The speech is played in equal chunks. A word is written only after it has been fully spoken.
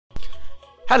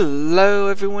Hello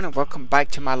everyone and welcome back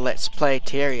to my Let's Play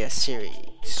Terraria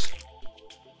series.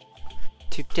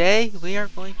 Today we are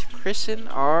going to christen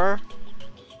our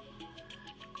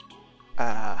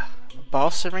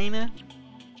boss arena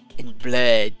in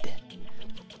blood.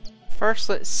 First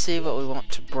let's see what we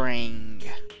want to bring.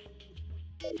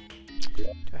 Do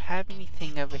I have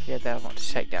anything over here that I want to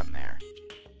take down there?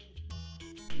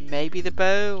 Maybe the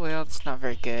bow? Well, it's not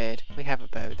very good. We have a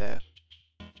bow though.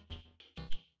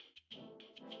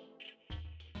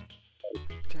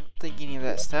 Don't think any of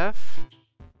that stuff.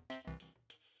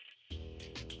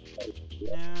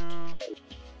 No.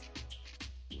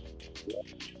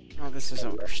 Oh, this is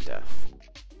older stuff.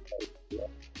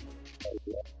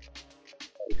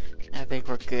 I think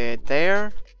we're good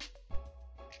there.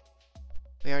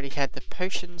 We already had the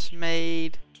potions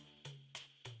made.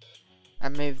 I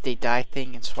moved the dye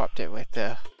thing and swapped it with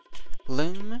the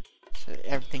loom so that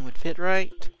everything would fit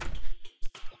right.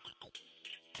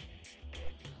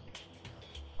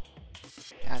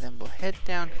 Now then we'll head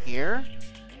down here.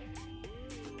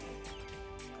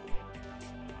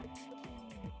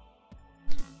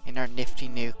 In our nifty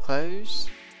new clothes.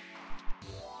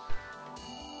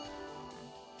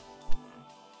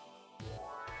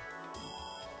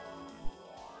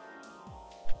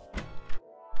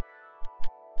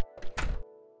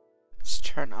 Let's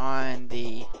turn on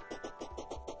the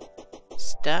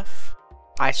stuff.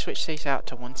 I switched these out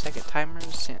to 1 second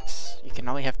timers since you can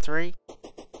only have 3.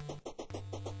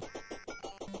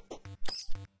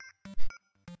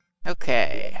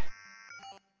 Okay.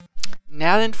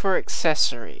 Now then for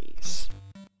accessories.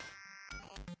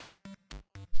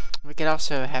 We could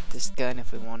also have this gun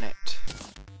if we want it.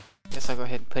 Guess I'll go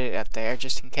ahead and put it up there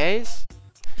just in case.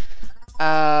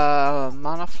 Monoflower.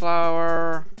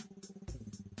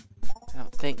 I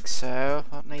don't think so.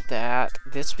 I don't need that.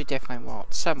 This we definitely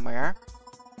want somewhere.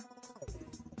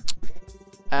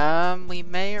 We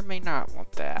may or may not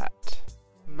want that.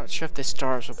 I'm not sure if the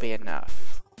stars will be enough.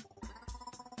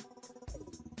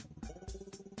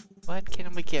 What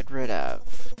can we get rid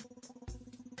of?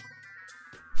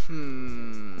 It's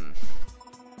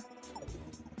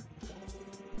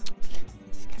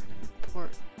kind of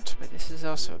important, but this is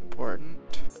also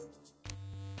important.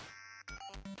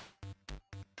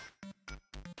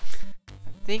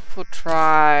 I think we'll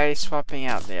try swapping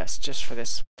out this just for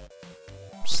this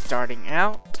starting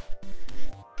out.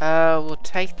 We'll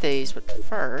take these, but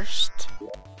first,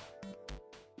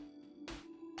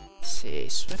 let's see,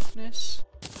 swiftness.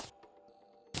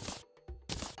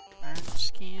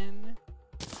 Skin,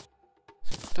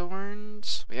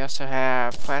 thorns. We also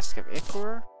have Flask of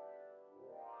Ichor.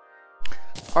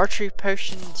 Archery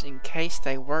potions in case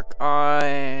they work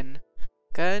on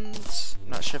guns. I'm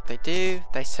not sure if they do.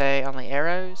 They say only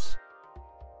arrows.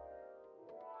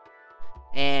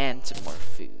 And some more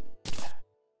food.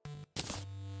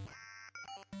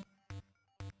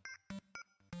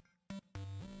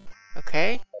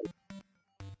 Okay.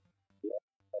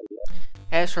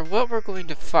 As for what we're going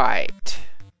to fight,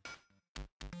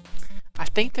 I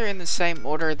think they're in the same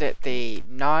order that the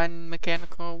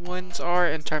non-mechanical ones are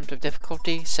in terms of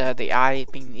difficulty. So the eye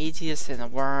being the easiest, then the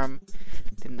worm,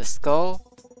 then the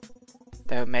skull.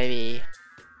 Though maybe,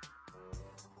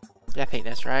 yeah, I think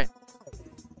that's right.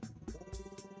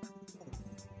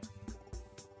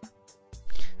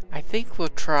 I think we'll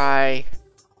try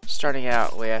starting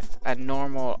out with a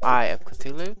normal Eye of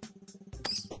Cthulhu.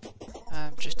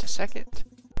 Just a second.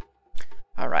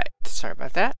 Alright, sorry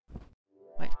about that.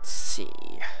 Let's see.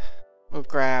 We'll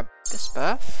grab this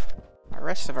buff, the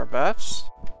rest of our buffs.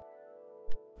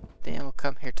 Then we'll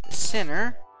come here to the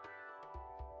center.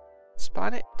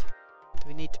 Spot it. Do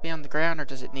we need to be on the ground or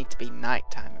does it need to be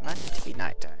nighttime? It might need to be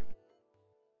nighttime.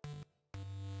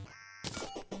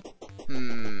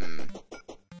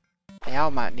 They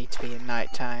all might need to be in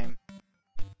nighttime.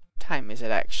 What time is it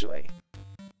actually?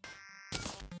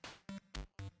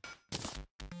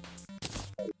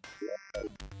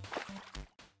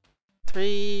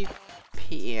 3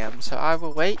 p.m. So I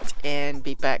will wait and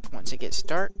be back once it gets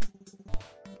dark.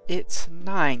 It's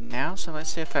 9 now, so let's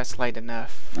see if that's late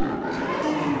enough.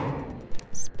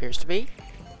 This appears to be.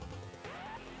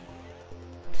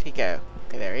 Where'd he go?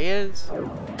 Okay, there he is.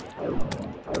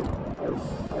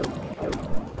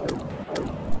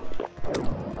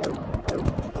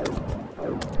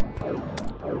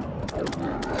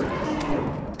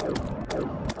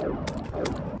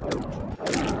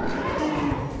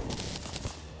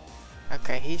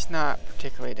 Okay, he's not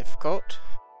particularly difficult.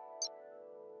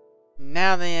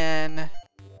 Now then,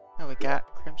 oh, we got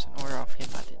Crimson Ore off him.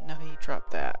 I didn't know he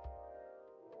dropped that.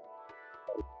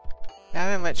 Now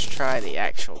then, let's try the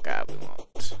actual guy we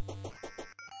want.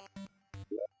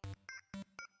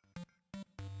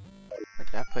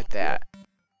 did I put that?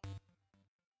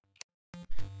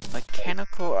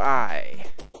 Mechanical eye.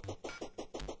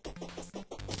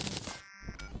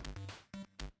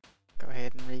 Go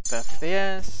ahead and rebuff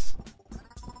this.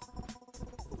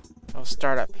 We'll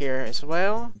start up here as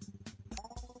well.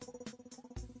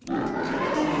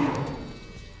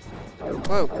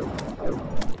 Whoa.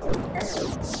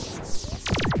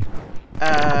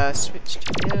 Switch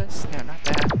to this. No, not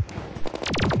that.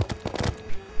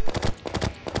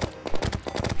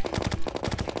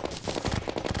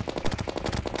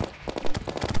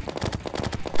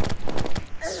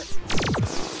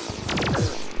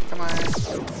 Come on.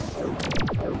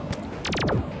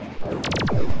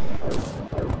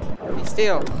 Be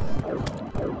still.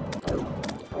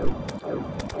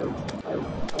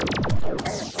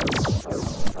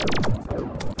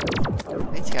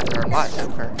 These guys are a lot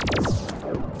tougher.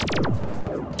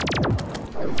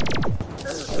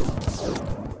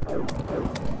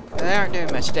 They aren't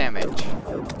doing much damage.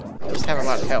 They just have a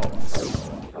lot of health.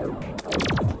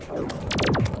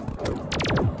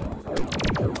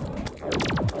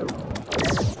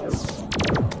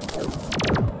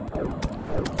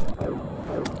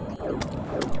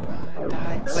 Come on,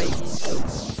 die, please.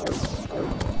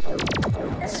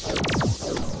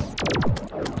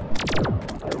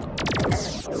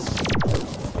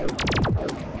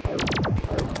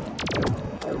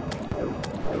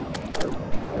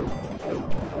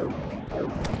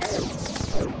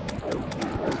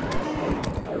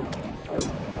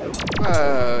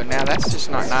 Whoa, now that's just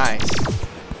not nice.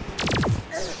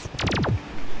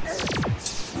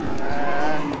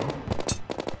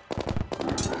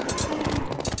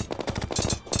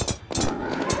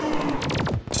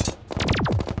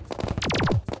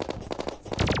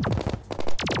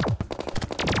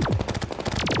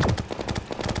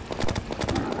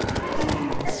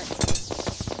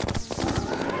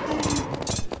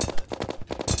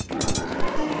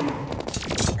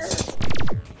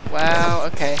 Wow,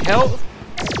 okay, help.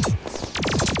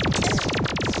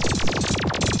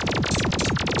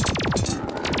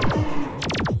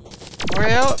 More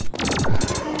help.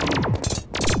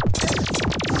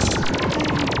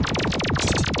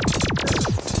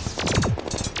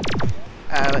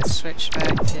 Let's switch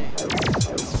back to...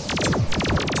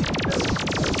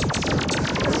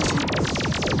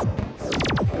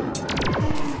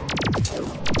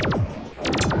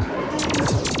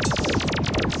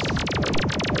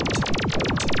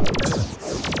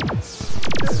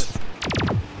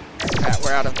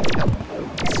 we're out of help.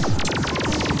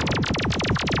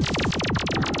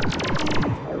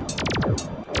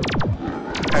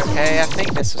 Okay, I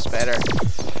think this was better.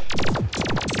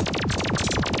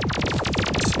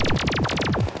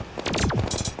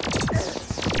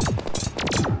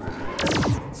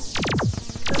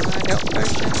 Help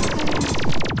potion.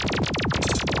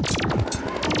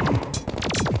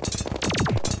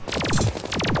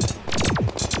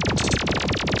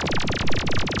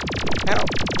 Help.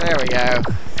 There we go.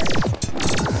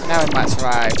 Now we might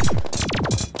survive.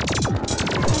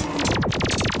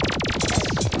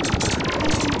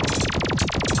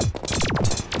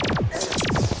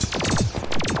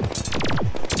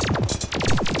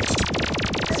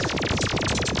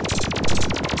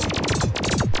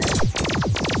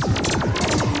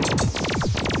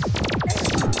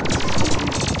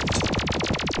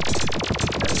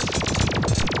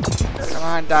 Come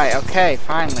on, die. Okay,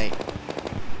 finally.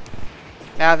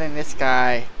 Now then, this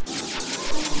guy.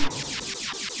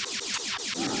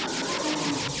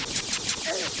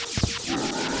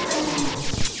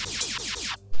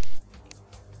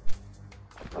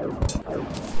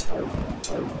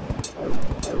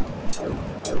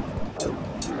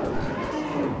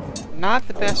 Not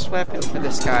the best weapon for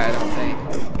this guy, I don't think.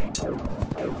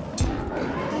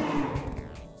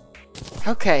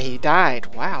 Okay, he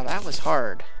died. Wow, that was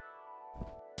hard.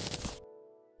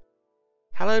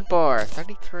 Hallowed bar,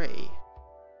 33.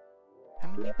 How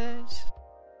many of those?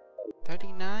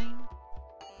 39?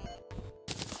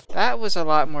 That was a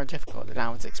lot more difficult than I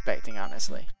was expecting,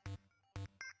 honestly.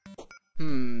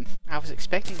 I was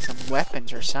expecting some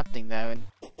weapons or something, though, and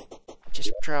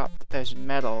just dropped those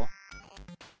metal.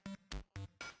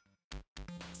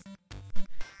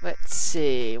 Let's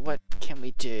see, what can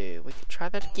we do? We could try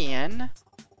that again.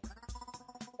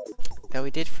 Though we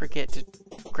did forget to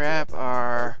grab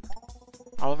all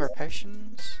of our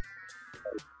potions.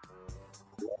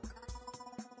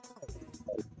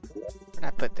 Where did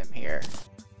I put them here?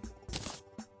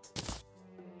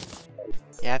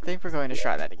 Yeah, I think we're going to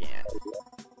try that again.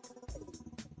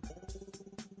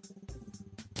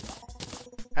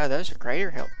 Oh, those are greater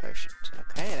health potions.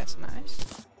 Okay, that's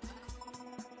nice.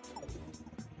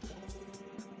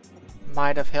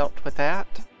 might have helped with that.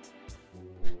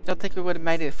 Don't think we would have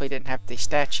made it if we didn't have these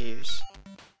statues.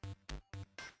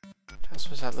 What else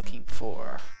was I looking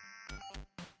for?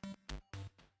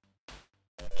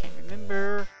 Can't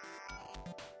remember.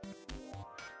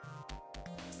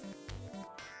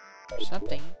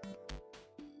 Something.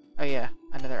 Oh yeah,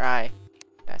 another eye.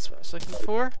 That's what I was looking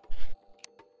for.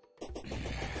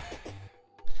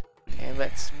 Okay,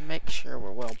 let's make sure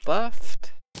we're well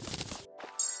buffed.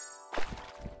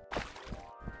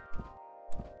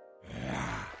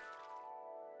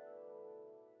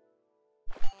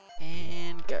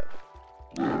 And go.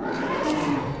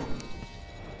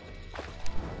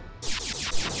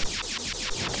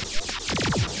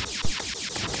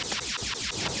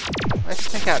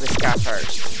 Let's check out this guy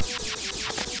first.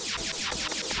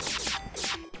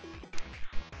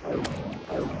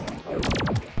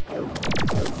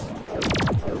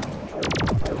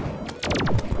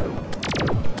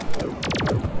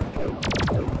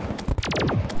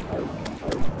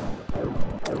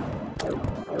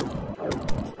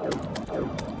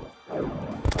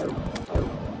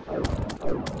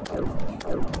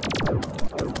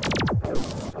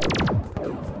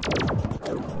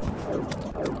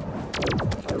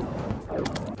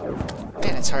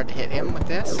 Man, it's hard to hit him with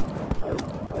this.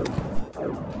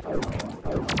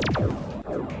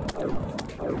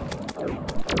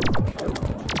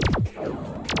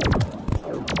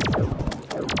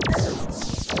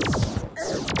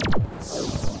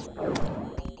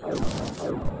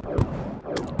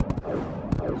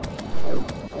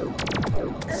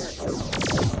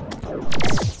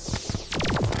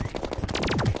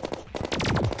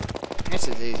 This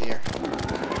is easier.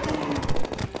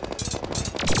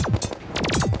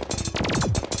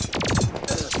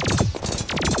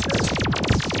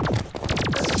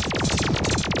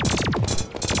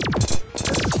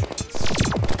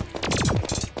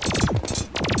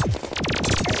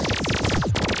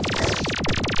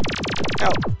 Oh.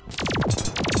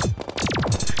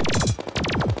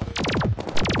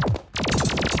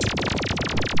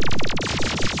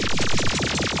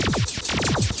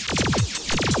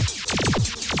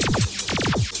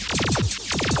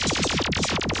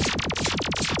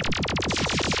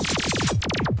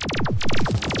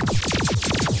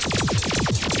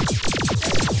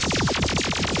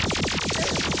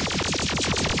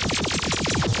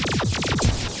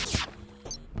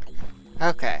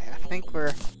 Okay, I think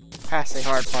we're past the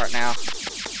hard part now.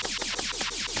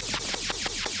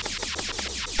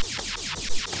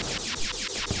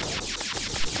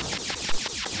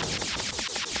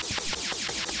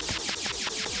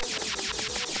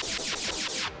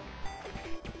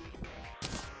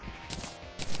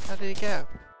 How did he go?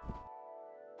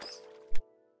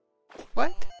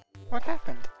 What? What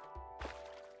happened?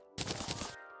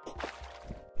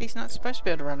 He's not supposed to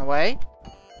be able to run away.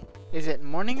 Is it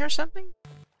morning or something?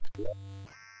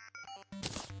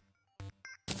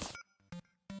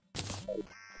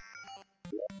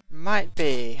 Might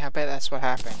be. I bet that's what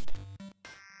happened.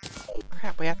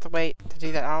 Crap, we have to wait to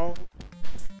do that all.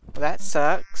 Well, that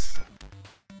sucks.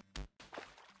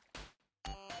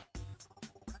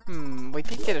 We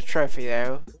did get a trophy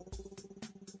though.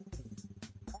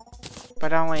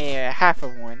 But only half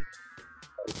of one.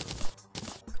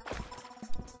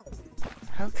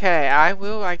 Okay, I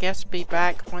will, I guess, be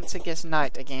back once it gets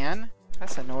night again.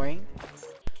 That's annoying.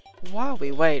 While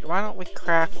we wait, why don't we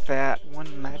craft that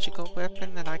one magical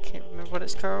weapon that I can't remember what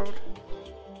it's called?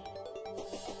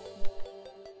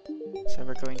 So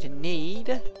we're going to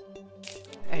need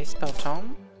a spell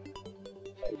tome.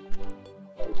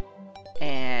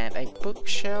 And a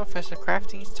bookshelf as a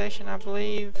crafting station, I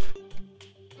believe.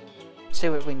 See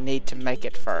what we need to make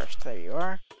it first. There you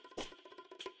are.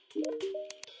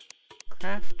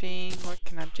 Crafting, what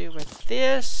can I do with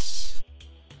this?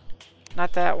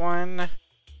 Not that one.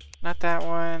 Not that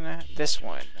one. This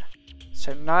one.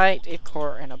 So knight,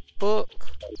 ichor, and a book.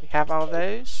 We have all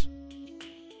those.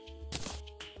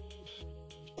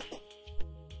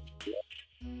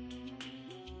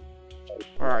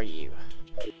 Where are you?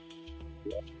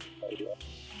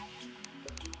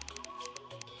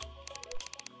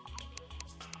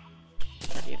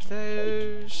 Get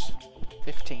those.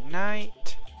 15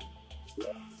 knight.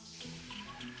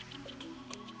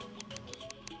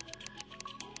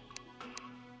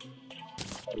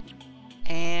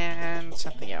 And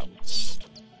something else.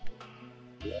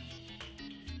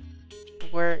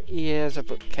 Where is a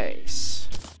bookcase?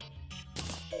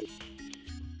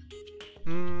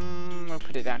 We'll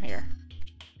put it down here.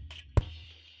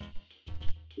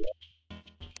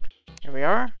 Here we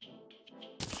are.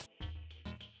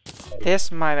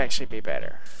 This might actually be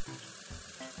better.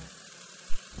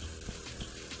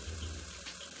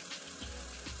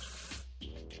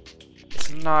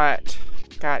 It's not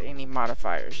got any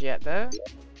modifiers yet, though.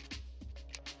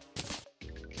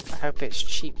 I hope it's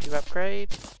cheap to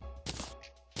upgrade.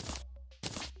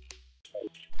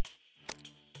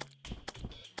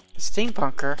 The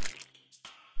steampunker.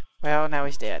 Well, now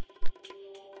he's dead.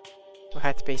 We'll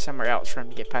have to be somewhere else for him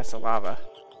to get past the lava.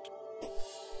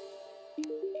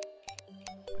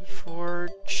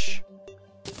 Forge.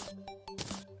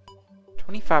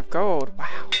 25 gold.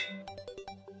 Wow.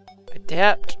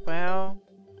 Adept. Well.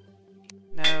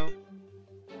 No.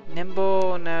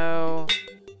 Nimble. No.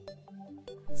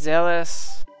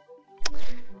 Zealous.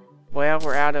 Well,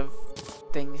 we're out of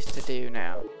things to do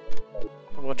now.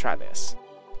 But we'll try this.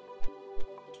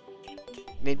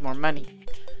 Need more money.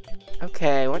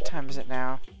 Okay, what time is it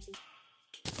now?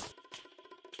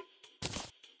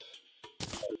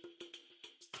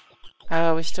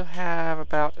 We still have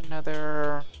about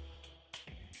another...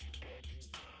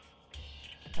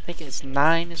 I think it's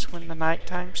 9 is when the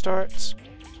nighttime starts.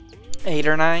 8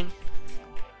 or 9.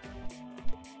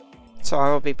 So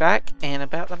I will be back in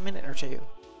about a minute or two.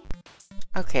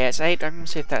 Okay, it's 8. I'm gonna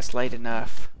see if that's late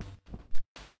enough.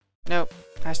 Nope,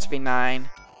 has to be 9.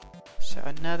 So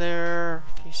another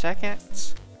few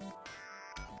seconds.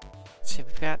 Let's see,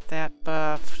 we've got that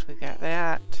buffed, we've got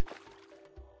that.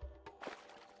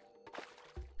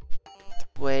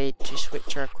 Way to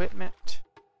switch our equipment.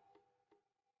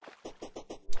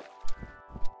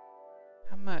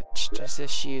 How much does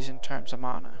this use in terms of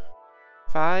mana?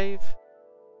 5?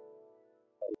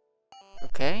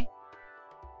 Okay.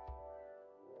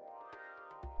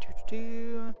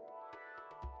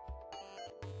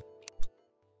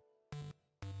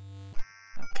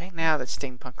 Okay, now the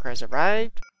steampunker has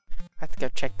arrived. I have to go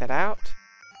check that out.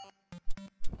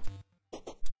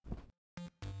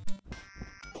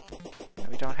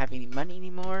 We don't have any money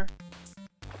anymore.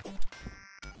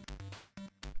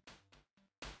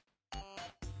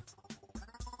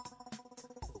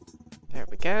 There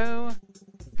we go.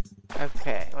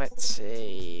 Okay, let's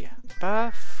see.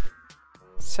 Buff.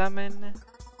 Summon.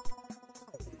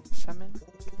 Summon.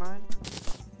 Come on.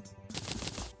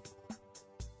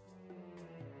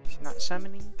 He's not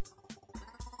summoning.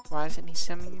 Why isn't he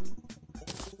summoning?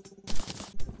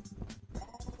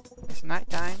 It's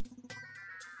nighttime.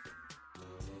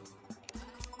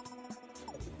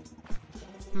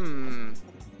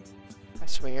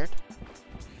 That's weird.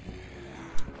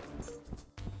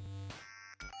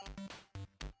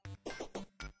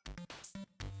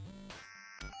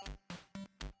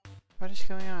 What is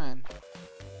going on?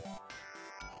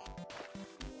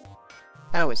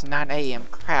 Oh, it's 9 AM.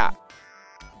 Crap.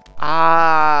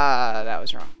 Ah, that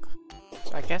was wrong.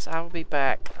 So I guess I will be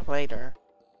back later.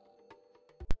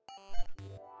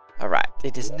 Alright,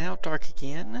 it is now dark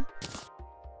again.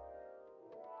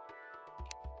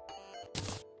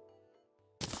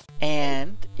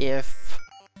 And if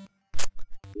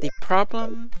the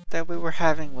problem that we were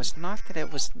having was not that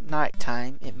it was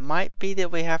nighttime, it might be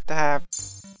that we have to have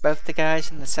both the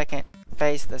guys in the second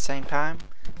phase at the same time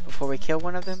before we kill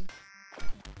one of them.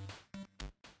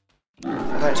 So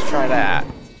let's try that.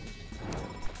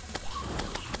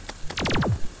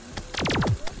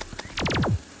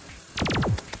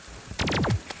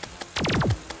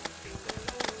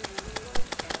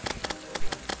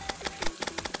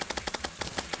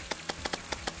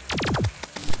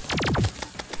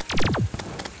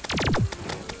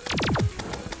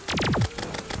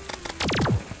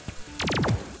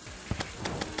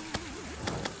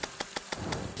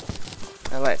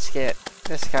 Let's get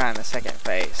this guy in the second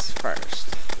phase first.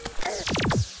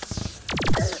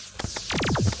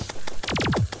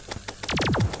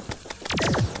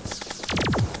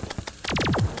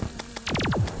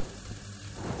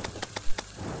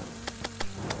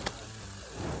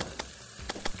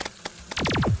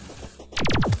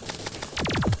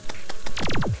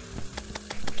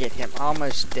 Get him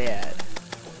almost dead.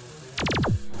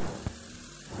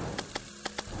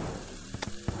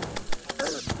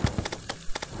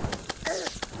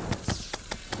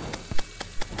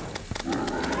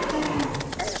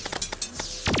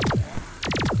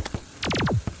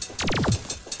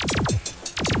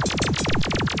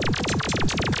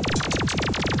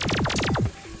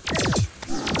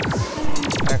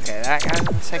 That guy's in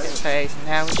the second phase,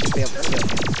 now we should be able to kill him.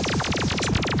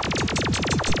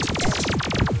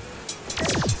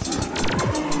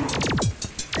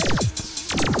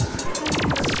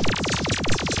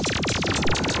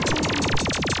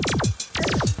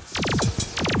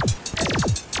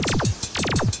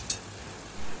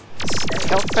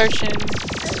 Health potion.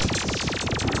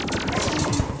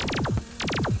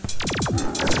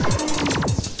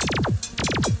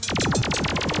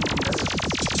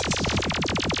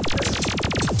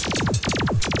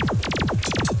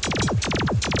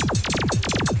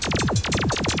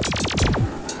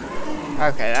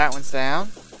 Okay, that one's down.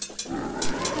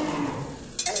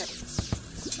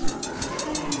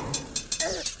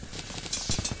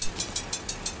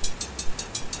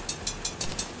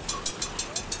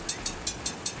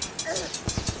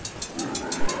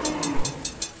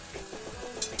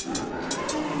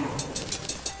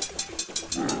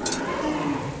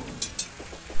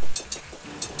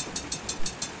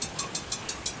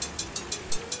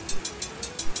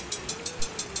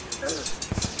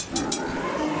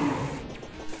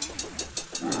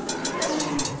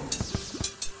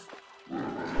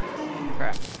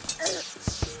 Crap.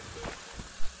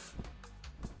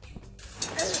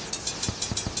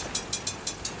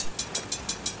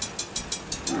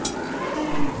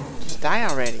 Just die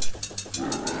already.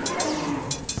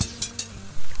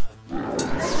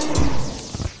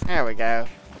 There we go.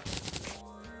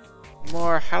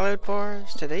 More hallowed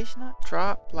bars. Do these not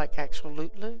drop like actual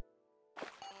loot?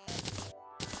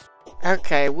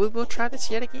 Okay, we will try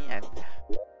this yet again.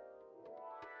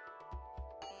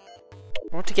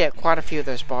 I want to get quite a few of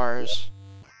those bars.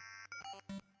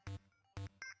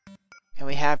 And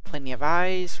we have plenty of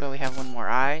eyes. Well, we have one more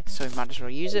eye, so we might as well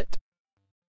use it.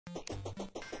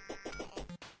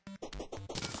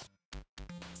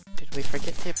 Did we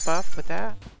forget to buff with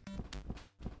that?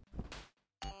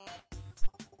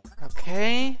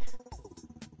 Okay.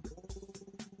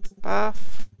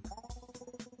 Buff.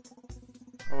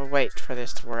 We'll wait for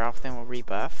this to wear off, then we'll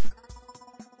rebuff.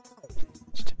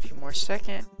 Just a few more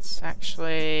seconds.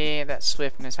 Actually, that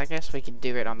swiftness, I guess we can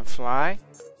do it on the fly.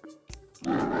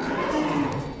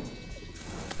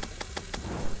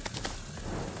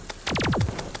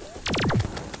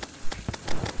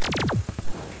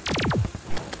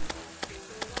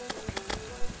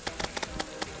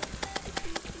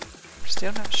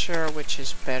 Still not sure which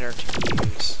is better to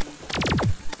use.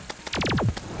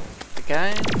 The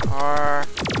gun or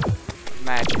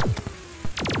magic?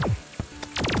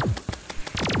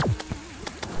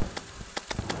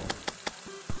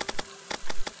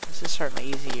 This is certainly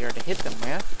easier to hit them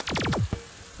with.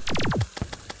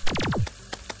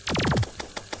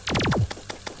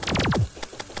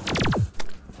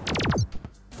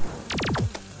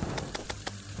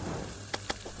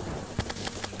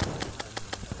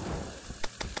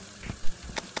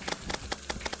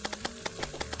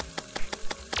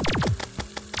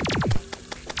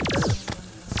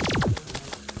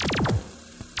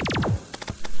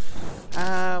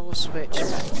 We'll switch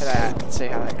back to that and see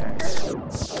how that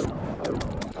goes. I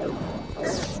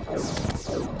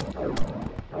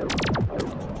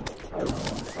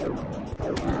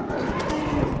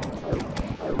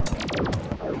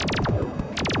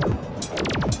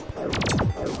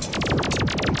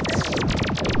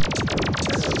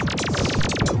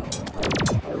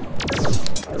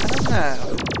don't know.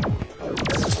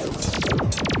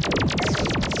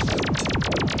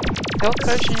 Health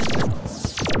potion.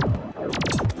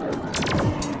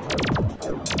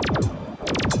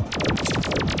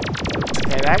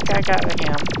 That guy got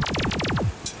him.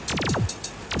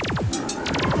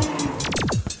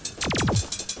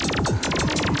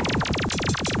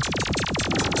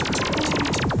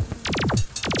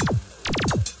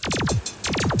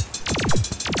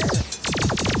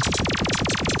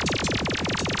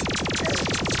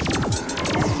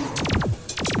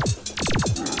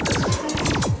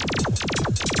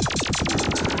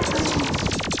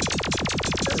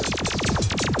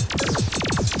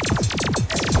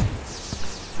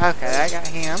 Okay, I got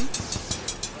him.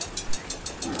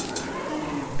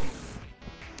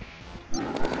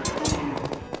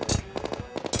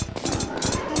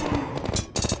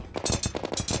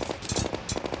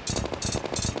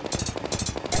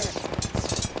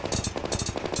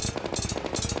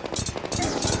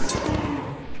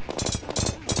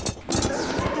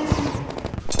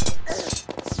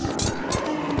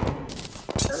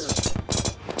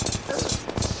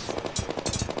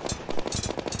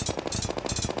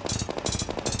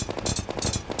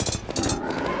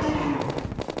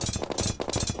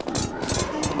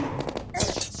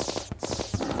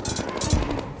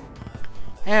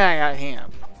 And I got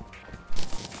him.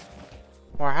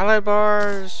 More hollow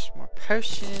bars, more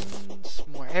potions,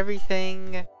 more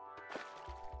everything.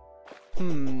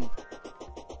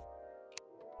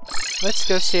 Let's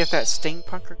go see if that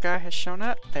steampunker guy has shown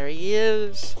up. There he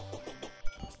is.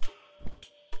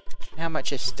 How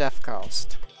much his stuff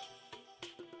cost?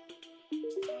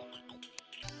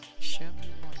 Show me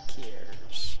what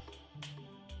cares.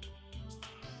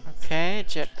 Okay,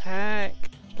 jetpack,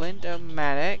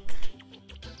 blendomatic.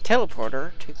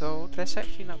 Teleporter, 2 gold, that's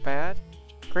actually not bad.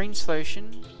 Green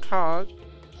solution, cog,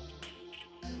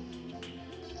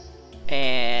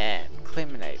 and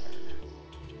Climinator.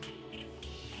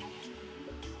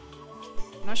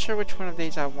 not sure which one of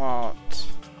these I want.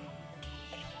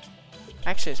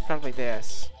 Actually, it's probably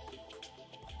this.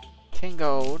 10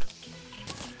 gold.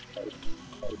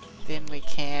 Then we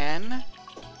can,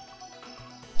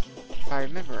 if I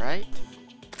remember right,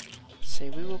 see,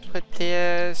 we will put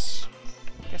this,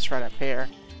 I guess right up here.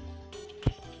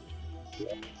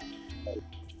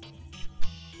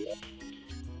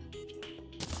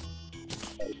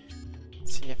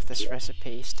 See if this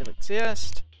recipe still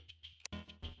exists.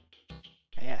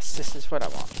 Yes, this is what I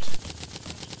want.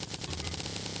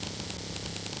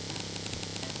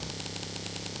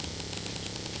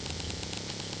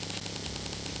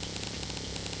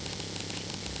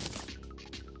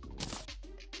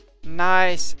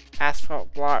 Nice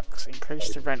asphalt blocks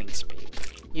increase the running speed.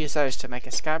 Use those to make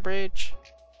a sky bridge,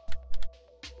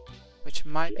 which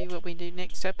might be what we do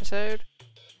next episode.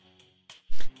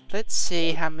 Let's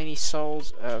see how many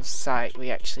souls of sight we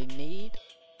actually need.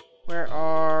 Where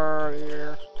are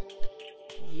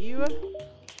you?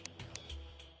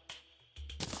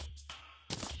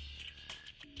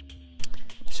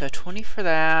 So 20 for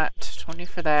that, 20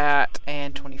 for that,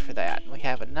 and 20 for that. We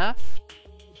have enough.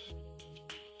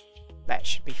 That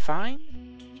should be fine.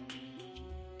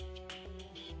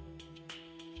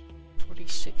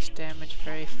 46 damage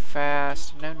very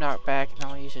fast. No knockback, and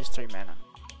all uses 3 mana.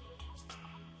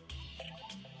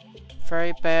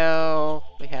 Fairy Bell.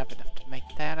 We have enough to make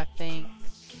that, I think.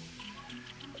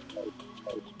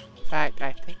 In fact,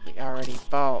 I think we already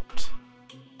bought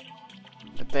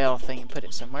the bell thing and put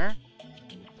it somewhere.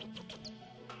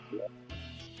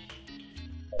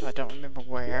 I don't remember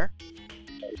where.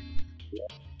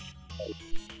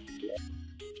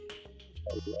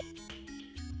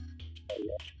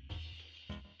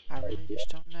 I really just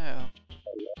don't know.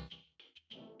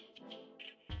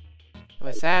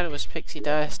 With that, it was pixie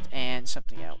dust and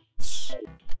something else.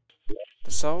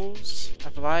 The souls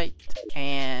of light,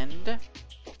 and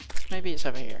maybe it's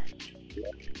over here.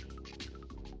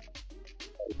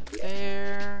 Up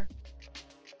there.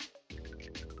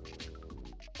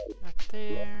 Up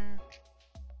there.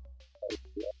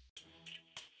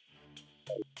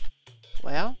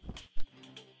 Well,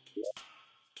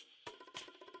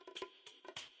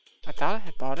 I thought I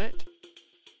had bought it.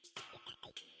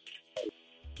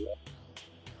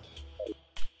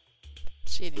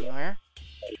 See it anywhere.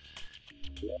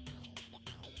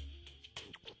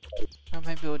 Or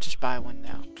maybe we'll just buy one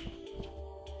now.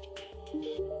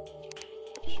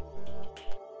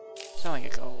 It's only a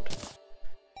gold.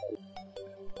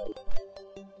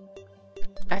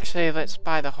 Actually, let's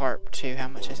buy the harp too. How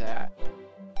much is that?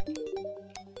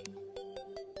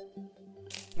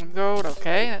 1 gold,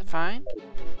 okay, that's fine.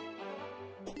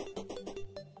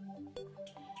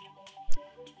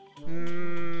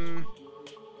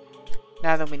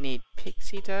 Now that we need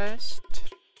pixie dust.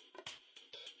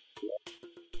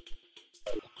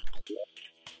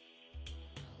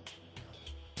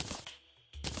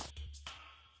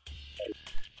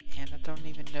 And I don't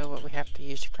even know what we have to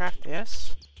use to craft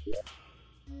this.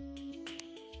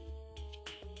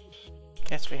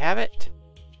 Guess we have it.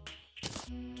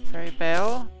 Fairy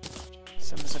Bell.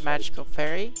 Summons a magical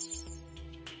fairy.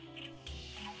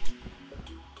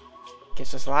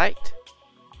 Gives us light.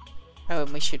 Oh,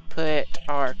 and we should put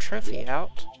our trophy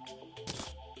out.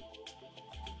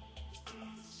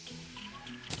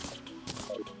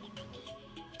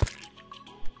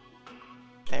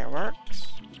 There works.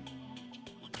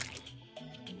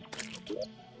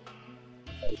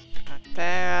 Got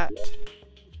that.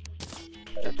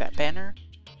 Got that banner.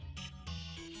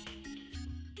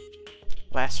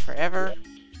 Lasts forever.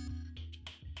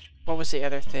 What was the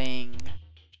other thing?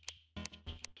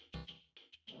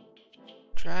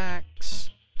 Drax,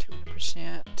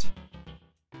 200%.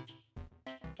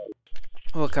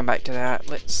 We'll come back to that.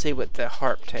 Let's see what the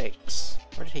harp takes.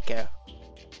 Where did he go?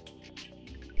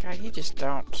 God, you just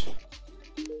don't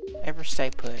ever stay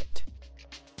put.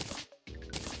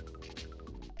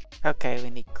 Okay, we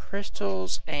need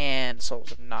crystals and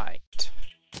souls of night.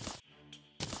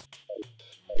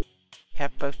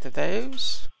 Have both of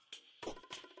those.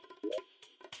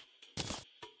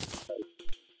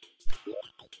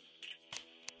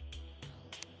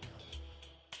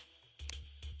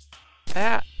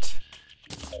 That.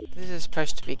 This is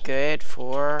supposed to be good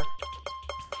for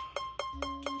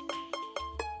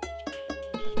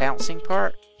the bouncing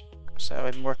part, so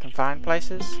in more confined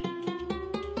places.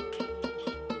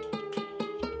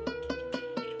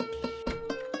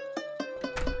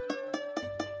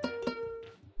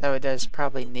 Though it does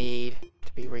probably need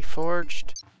to be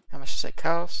reforged. How much does it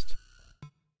cost?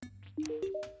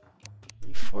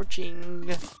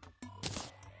 Reforging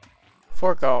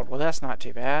 4 gold. Well, that's not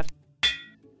too bad.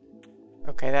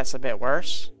 Okay, that's a bit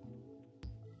worse.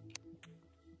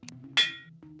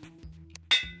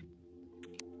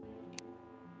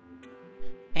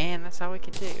 And that's all we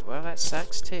can do. Well, that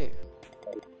sucks too.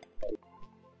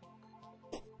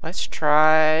 Let's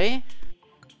try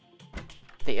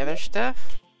the other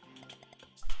stuff.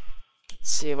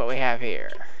 Let's see what we have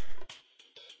here.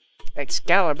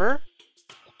 Excalibur.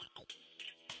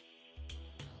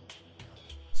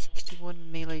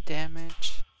 61 melee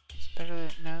damage. It's better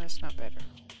than... No, that's not better.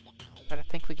 But I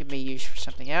think we can be used for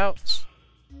something else.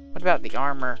 What about the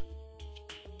armor?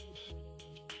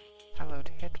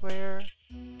 Hallowed headwear.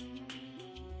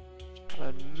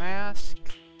 Hallowed mask.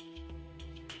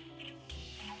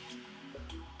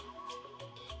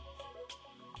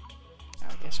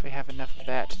 I guess we have enough of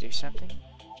that to do something.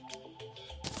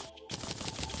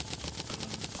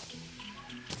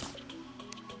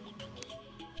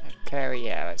 Okay,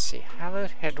 yeah, let's see.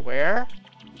 Hallowed headwear.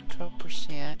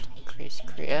 12% increased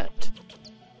crit.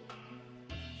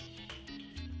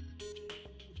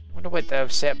 Wonder what the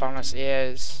set bonus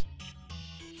is.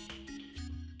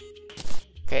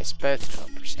 Okay, it's both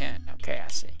 12%. Okay, I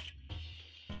see.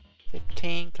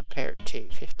 15 compared to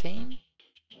 15.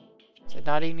 Is it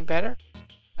not any better?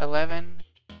 11.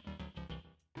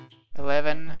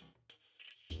 11.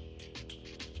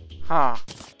 Huh.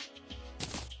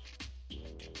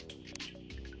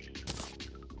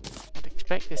 I'd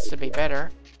expect this to be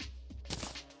better.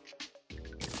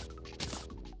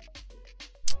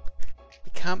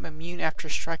 Become immune after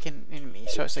striking an enemy.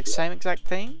 So it's the same exact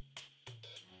thing?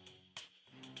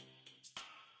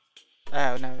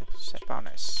 Oh no, set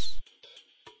bonus.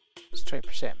 It's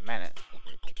 20% mana.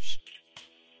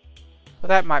 Well,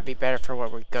 that might be better for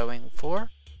what we're going for.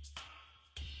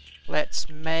 Let's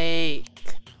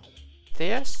make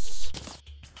this.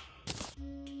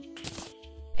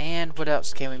 And what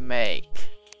else can we make?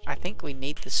 I think we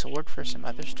need the sword for some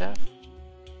other stuff.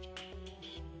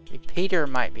 Repeater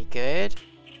might be good.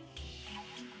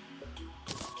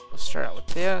 We'll start out with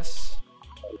this.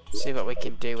 See what we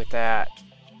can do with that.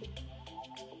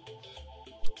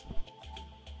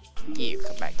 You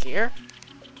come back here.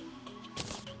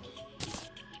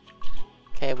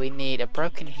 Okay, we need a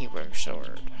broken hero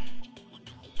sword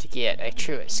to get a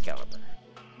true Excalibur.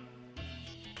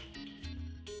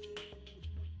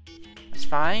 That's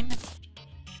fine.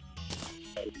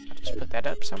 I'll just put that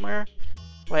up somewhere.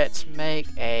 Let's make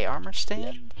a armor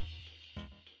stand.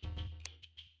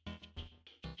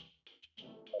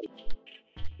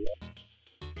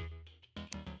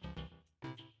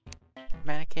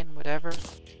 Mannequin, whatever.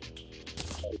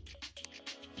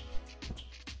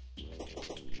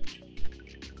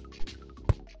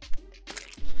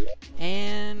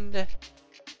 And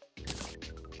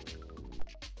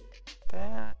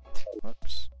that,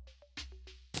 whoops.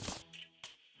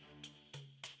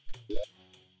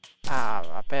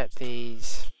 I bet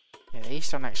these, yeah, these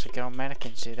don't actually go on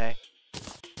mannequins, do they?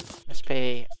 Must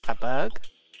be a bug.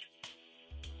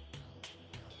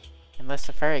 Unless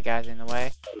the fairy guy's in the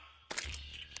way.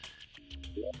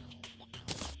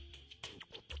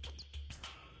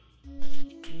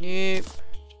 Nope.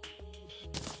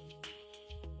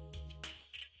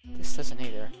 This doesn't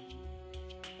either.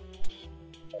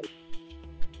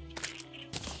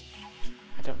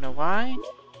 I don't know why,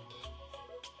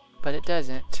 but it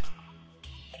doesn't.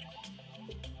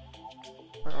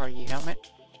 Where are you,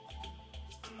 helmet?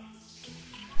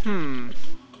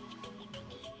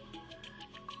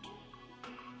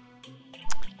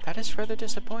 That is rather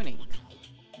disappointing.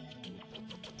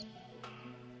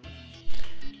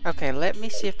 Okay, let me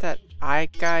see if that eye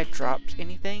guy drops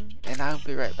anything, and I'll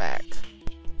be right back.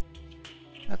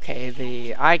 Okay,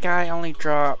 the eye guy only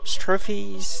drops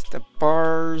trophies, the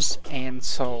bars, and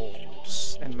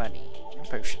souls, and money, and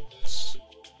potions.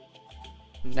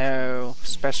 No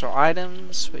special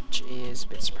items, which is a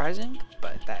bit surprising,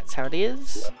 but that's how it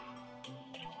is.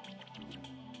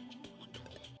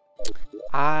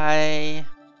 I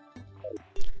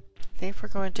think we're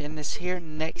going to end this here.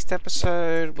 Next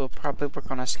episode, we'll probably work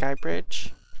on a sky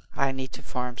bridge. I need to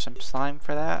farm some slime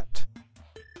for that.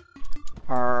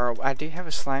 Or I do have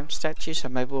a slime statue, so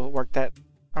maybe we'll work that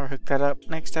or hook that up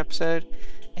next episode,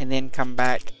 and then come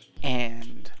back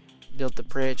and build the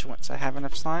bridge once I have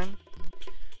enough slime.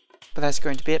 But that's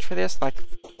going to be it for this.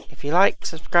 If you like,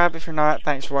 subscribe if you're not.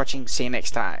 Thanks for watching. See you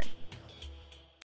next time.